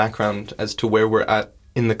rough background as to where we're at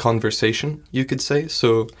in the conversation, you could say.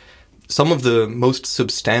 So, some of the most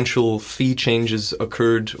substantial fee changes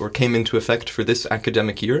occurred or came into effect for this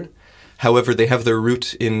academic year. However, they have their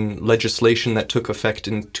root in legislation that took effect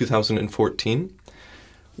in 2014.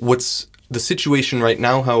 What's the situation right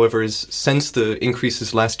now, however, is since the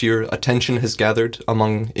increases last year, attention has gathered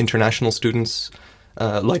among international students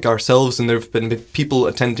like ourselves, and there have been people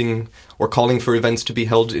attending or calling for events to be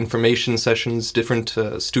held, information sessions. Different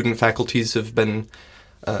student faculties have been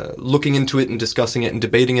looking into it and discussing it and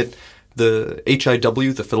debating it. The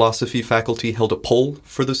HIW, the philosophy faculty, held a poll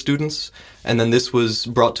for the students, and then this was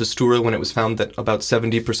brought to Stura when it was found that about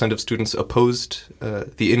 70% of students opposed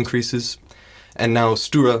the increases. And now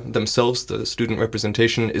Stura themselves, the student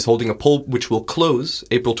representation, is holding a poll which will close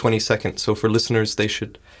April 22nd. So for listeners, they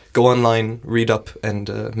should go online, read up, and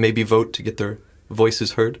maybe vote to get their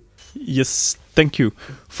voices heard. Yes, thank you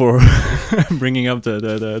for bringing up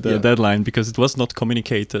the deadline, because it was not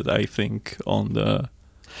communicated, I think, on the...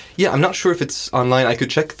 Yeah, I'm not sure if it's online. I could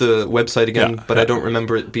check the website again, but I don't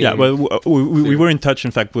remember it being... Yeah, well, we were in touch,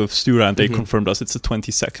 in fact, with Stura, and they confirmed us it's the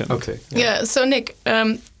 22nd. Okay. Yeah, so Nick,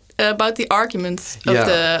 about the arguments of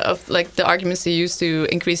the arguments they use to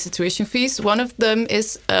increase the tuition fees. One of them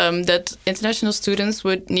is that international students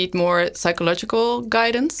would need more psychological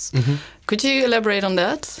guidance. Could you elaborate on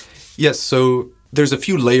that? Yes, so there's a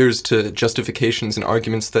few layers to justifications and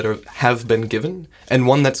arguments that have been given, and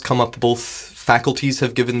one that's come up, both faculties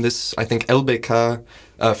have given this. I think LBK,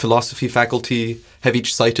 philosophy faculty, have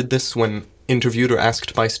each cited this when interviewed or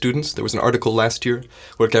asked by students. There was an article last year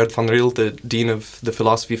where Gerd van Riel, the dean of the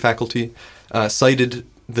philosophy faculty, cited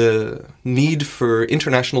the need for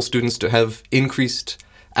international students to have increased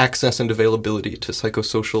access and availability to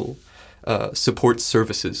psychosocial support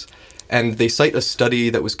services. And they cite a study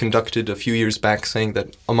that was conducted a few years back saying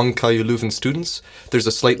that among KU Leuven students, there's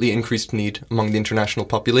a slightly increased need among the international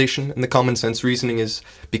population. And the common sense reasoning is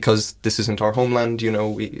because this isn't our homeland,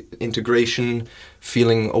 integration,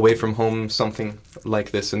 feeling away from home, something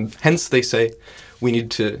like this. And hence they say we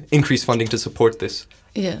need to increase funding to support this.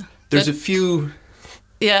 Yeah. There's a few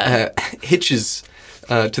hitches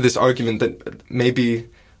to this argument that maybe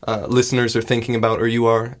listeners are thinking about, or you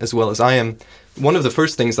are as well as I am. One of the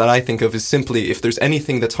first things that I think of is simply, if there's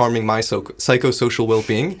anything that's harming my psychosocial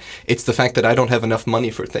well-being, it's the fact that I don't have enough money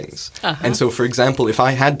for things. And so, for example, if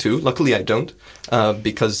I had to, luckily I don't,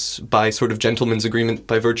 because by sort of gentleman's agreement,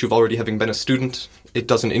 by virtue of already having been a student, it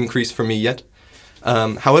doesn't increase for me yet.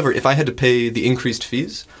 However, if I had to pay the increased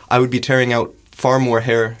fees, I would be tearing out far more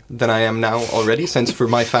hair than I am now already, since for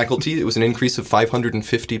my faculty it was an increase of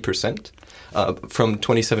 550%. From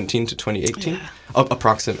 2017 to 2018,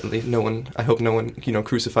 approximately. I hope no one,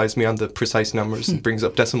 crucifies me on the precise numbers and brings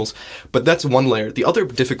up decimals. But that's one layer. The other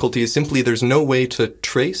difficulty is simply there's no way to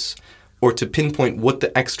trace or to pinpoint what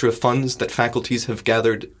the extra funds that faculties have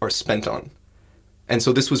gathered are spent on. And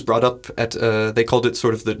so this was brought up at, they called it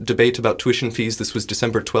sort of the debate about tuition fees. This was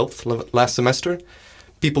December 12th last semester.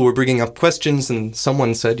 People were bringing up questions, and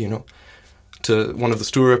someone said, to one of the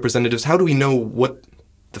Stura representatives, how do we know what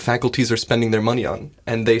the faculties are spending their money on?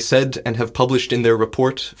 And they said and have published in their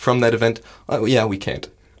report from that event, we can't.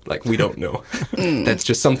 We don't know. That's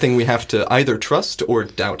just something we have to either trust or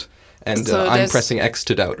doubt. And So I'm pressing X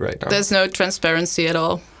to doubt right now. There's no transparency at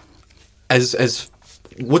all. As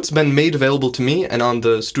what's been made available to me, and on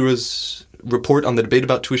the Stura's report on the debate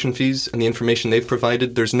about tuition fees and the information they've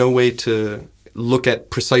provided, there's no way to look at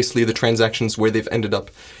precisely the transactions where they've ended up.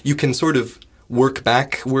 You can sort of work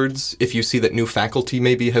backwards if you see that new faculty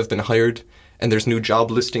maybe have been hired and there's new job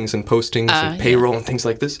listings and postings and payroll and things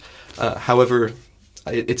like this. However,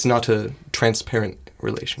 it's not a transparent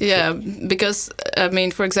relationship. Yeah, because,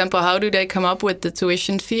 for example, how do they come up with the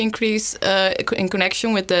tuition fee increase in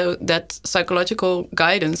connection with that psychological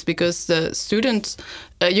guidance? Because the students,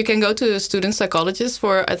 you can go to a student psychologist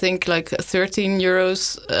for, I think, 13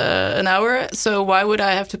 euros an hour. So why would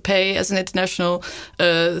I have to pay as an international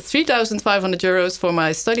 3,500 euros for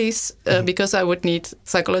my studies because I would need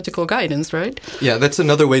psychological guidance, right? Yeah, that's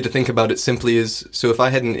another way to think about it simply is, so if I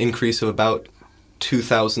had an increase of about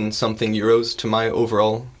 2,000 something euros to my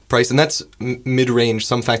overall price, and that's mid-range.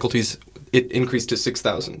 Some faculties, it increased to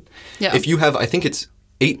 6,000. Yeah. If you have, I think it's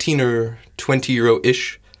 18 or 20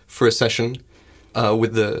 euro-ish for a session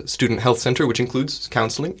with the Student Health Center, which includes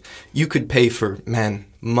counseling, you could pay for,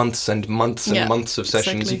 months and months and months of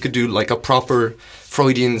sessions. Exactly. You could do a proper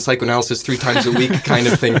Freudian psychoanalysis 3 times a week kind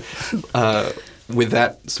of thing with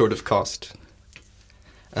that sort of cost.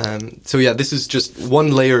 This is just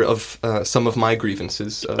one layer of some of my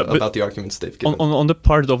grievances about the arguments they've given. On the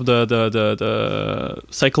part of the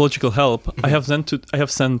psychological help, I have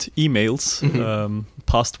sent emails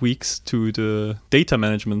past weeks to the data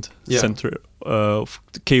management center of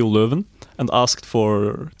KU Leuven and asked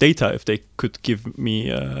for data if they could give me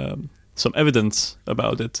some evidence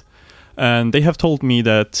about it, and they have told me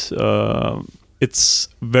that it's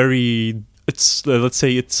very. Let's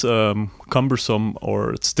say it's cumbersome,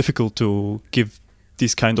 or it's difficult to give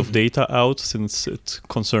this kind of data out since it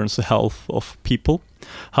concerns the health of people.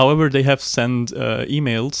 However, they have sent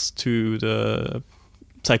emails to the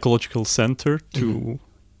psychological center to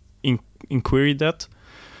inquire that.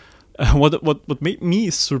 What made me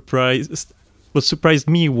surprised? What surprised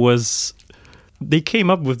me was they came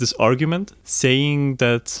up with this argument saying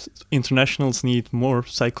that internationals need more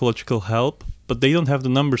psychological help, but they don't have the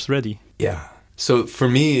numbers ready. Yeah. So for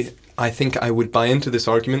me, I think I would buy into this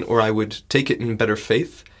argument, or I would take it in better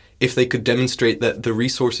faith, if they could demonstrate that the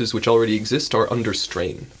resources which already exist are under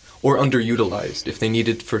strain or underutilized, if they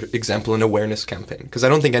needed, for example, an awareness campaign. Because I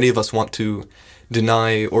don't think any of us want to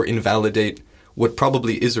deny or invalidate what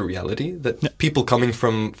probably is a reality, that people coming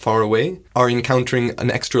from far away are encountering an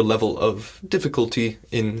extra level of difficulty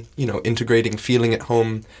in, integrating, feeling at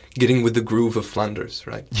home, getting with the groove of Flanders,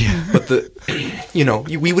 right? Yeah. But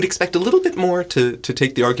we would expect a little bit more to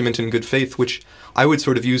take the argument in good faith, which I would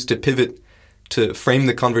sort of use to pivot to frame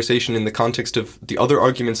the conversation in the context of the other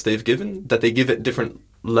arguments they've given, that they give at different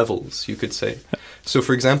levels, you could say. So,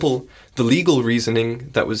 for example, the legal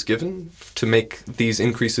reasoning that was given to make these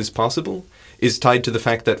increases possible is tied to the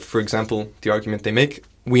fact that, for example, the argument they make,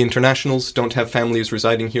 we internationals don't have families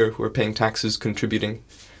residing here who are paying taxes, contributing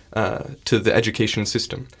to the education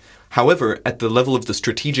system. However, at the level of the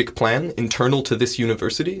strategic plan internal to this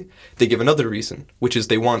university, they give another reason, which is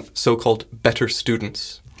they want so-called better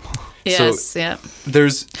students. Yes, so yeah.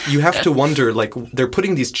 You have to wonder, like, they're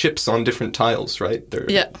putting these chips on different tiles, right?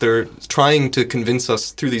 They're trying to convince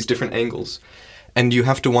us through these different angles. And you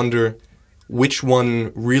have to wonder which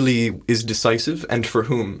one really is decisive and for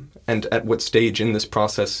whom, and at what stage in this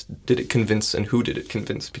process did it convince and who did it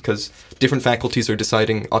convince? Because different faculties are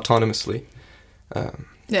deciding autonomously.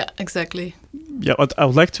 Yeah, exactly. Yeah, but I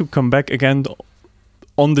would like to come back again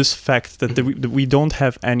on this fact that that we don't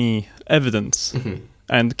have any evidence. Mm-hmm.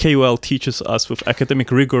 And KUL teaches us with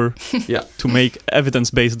academic rigor to make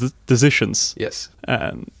evidence-based decisions. Yes.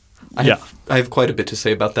 I have quite a bit to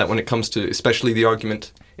say about that when it comes to especially the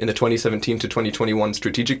argument in the 2017 to 2021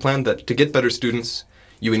 strategic plan that to get better students,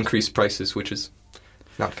 you increase prices, which is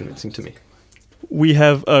not convincing to me. We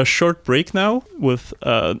have a short break now with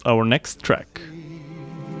our next track.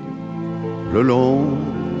 Le long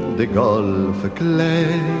des golfes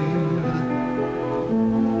clairs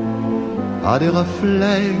à des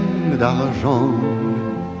reflets d'argent,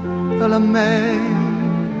 à la mer,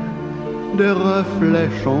 des reflets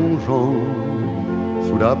changeants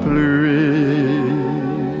sous la pluie,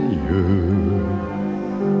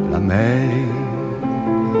 la mer,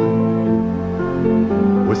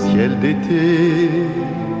 au ciel d'été,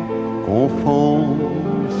 confond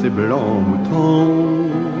ses blancs moutons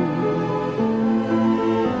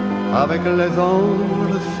avec les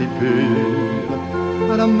anges si purs.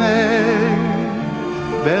 À la mer,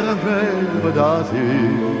 bergère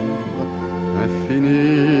d'azur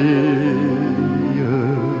infinie.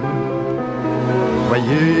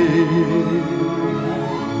 Voyez,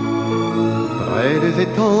 près des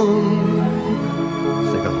étangs,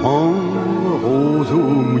 ces grands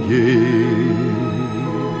roseaux mouillés.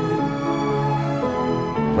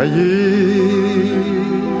 Voyez,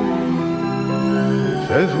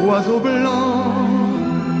 ces oiseaux blancs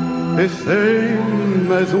et ces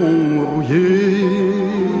maisons rouillées,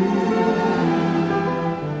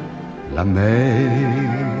 la mer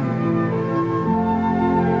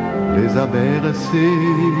les a bercés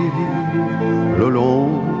le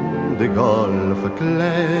long des golfes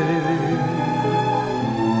clairs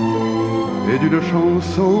et d'une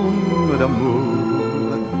chanson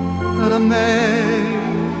d'amour, la mer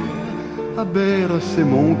a bercé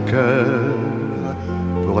mon cœur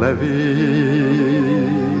pour la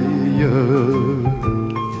vie.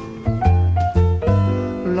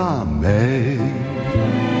 La mer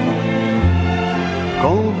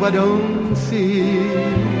qu'on va danser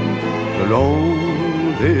le long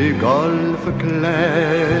des golfes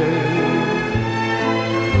clairs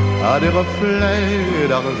à des reflets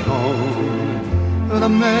d'argent, la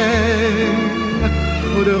mer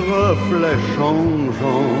de reflets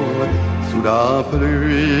changeants sous la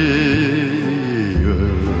pluie.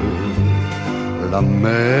 La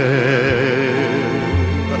mer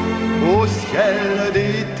au ciel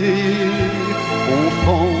d'été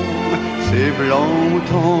confond ses blancs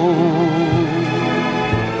moutons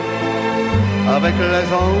avec les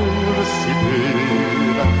anges si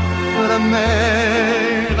purs. La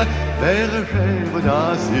mer bergère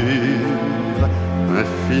d'azur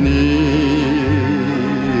infinie.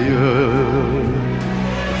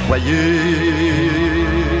 Voyez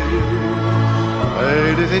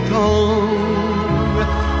près des étangs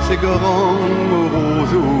ces grands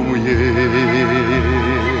roseaux mouillés.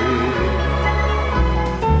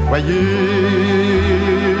 Voyez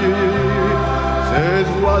ces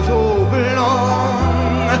oiseaux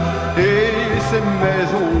blancs et ces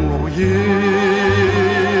maisons rouillées.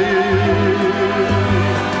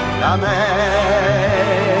 La mer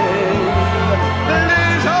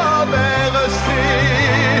les a bercés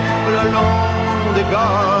le long des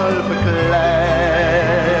golfes clairs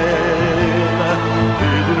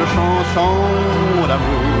et d'une chanson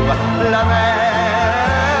d'amour. La mer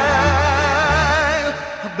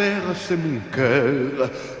a bercé mon cœur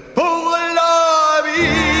pour la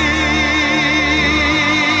vie.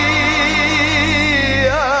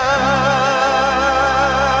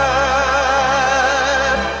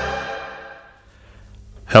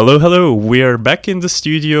 Hello, hello. We are back in the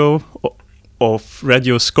studio of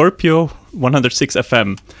Radio Scorpio 106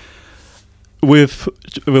 FM. With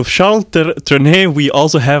Charles Trenet, we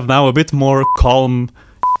also have now a bit more calm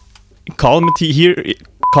moments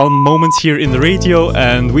here in the radio,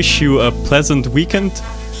 and wish you a pleasant weekend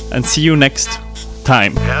and see you next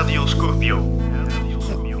time. Radio Scorpio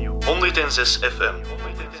 106 FM.